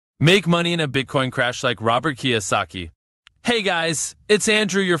Make money in a Bitcoin crash like Robert Kiyosaki. Hey guys, it's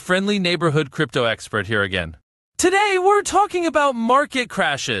Andrew, your friendly neighborhood crypto expert here again. Today we're talking about market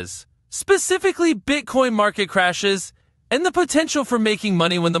crashes, specifically Bitcoin market crashes, and the potential for making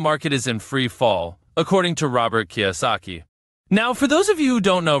money when the market is in free fall, according to Robert Kiyosaki. Now, for those of you who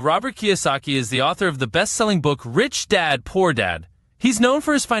don't know, Robert Kiyosaki is the author of the best-selling book Rich Dad, Poor Dad. He's known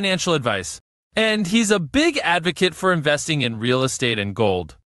for his financial advice, and he's a big advocate for investing in real estate and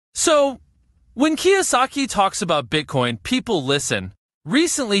gold. So, when Kiyosaki talks about Bitcoin, people listen.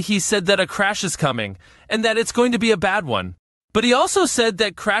 Recently, he said that a crash is coming, and that it's going to be a bad one. But he also said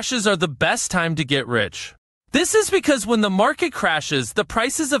that crashes are the best time to get rich. This is because when the market crashes, the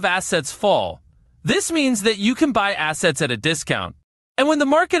prices of assets fall. This means that you can buy assets at a discount. And when the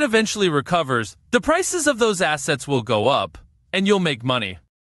market eventually recovers, the prices of those assets will go up, and you'll make money.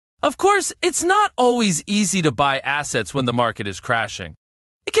 Of course, it's not always easy to buy assets when the market is crashing.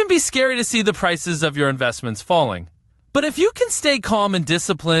 It can be scary to see the prices of your investments falling. But if you can stay calm and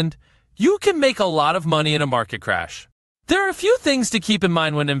disciplined, you can make a lot of money in a market crash. There are a few things to keep in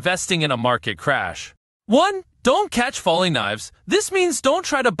mind when investing in a market crash. 1. Don't catch falling knives. This means don't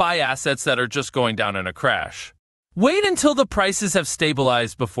try to buy assets that are just going down in a crash. Wait until the prices have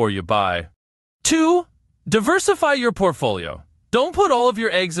stabilized before you buy. 2. Diversify your portfolio. Don't put all of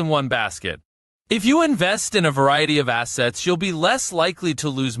your eggs in one basket. If you invest in a variety of assets, you'll be less likely to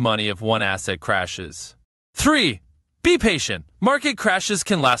lose money if one asset crashes. 3. Be patient. Market crashes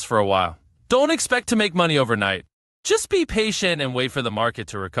can last for a while. Don't expect to make money overnight. Just be patient and wait for the market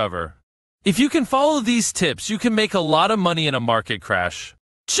to recover. If you can follow these tips, you can make a lot of money in a market crash.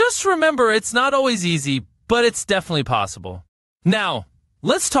 Just remember, it's not always easy, but it's definitely possible. Now,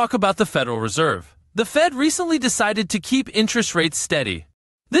 let's talk about the Federal Reserve. The Fed recently decided to keep interest rates steady.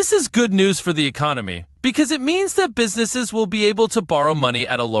 This is good news for the economy because it means that businesses will be able to borrow money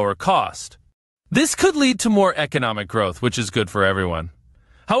at a lower cost. This could lead to more economic growth, which is good for everyone.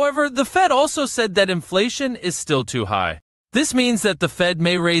 However, the Fed also said that inflation is still too high. This means that the Fed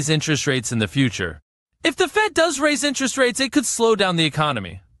may raise interest rates in the future. If the Fed does raise interest rates, it could slow down the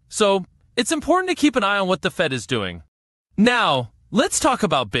economy. So, it's important to keep an eye on what the Fed is doing. Now, let's talk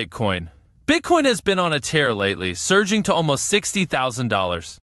about Bitcoin. Bitcoin has been on a tear lately, surging to almost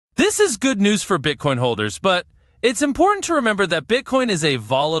 $60,000. This is good news for Bitcoin holders, but it's important to remember that Bitcoin is a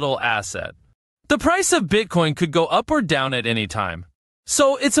volatile asset. The price of Bitcoin could go up or down at any time.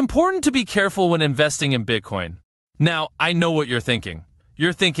 So it's important to be careful when investing in Bitcoin. Now, I know what you're thinking.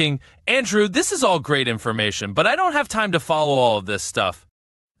 You're thinking, Andrew, this is all great information, but I don't have time to follow all of this stuff.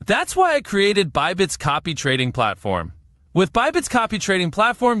 That's why I created Bybit's copy trading platform. With Bybit's copy trading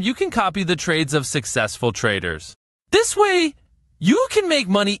platform, you can copy the trades of successful traders. This way, you can make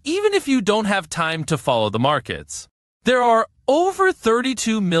money even if you don't have time to follow the markets. There are over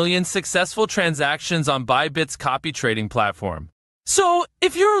 32 million successful transactions on Bybit's copy trading platform. So,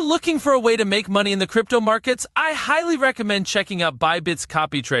 if you're looking for a way to make money in the crypto markets, I highly recommend checking out Bybit's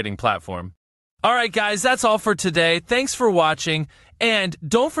copy trading platform. Alright guys, that's all for today. Thanks for watching, and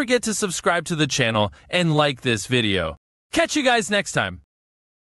don't forget to subscribe to the channel and like this video. Catch you guys next time.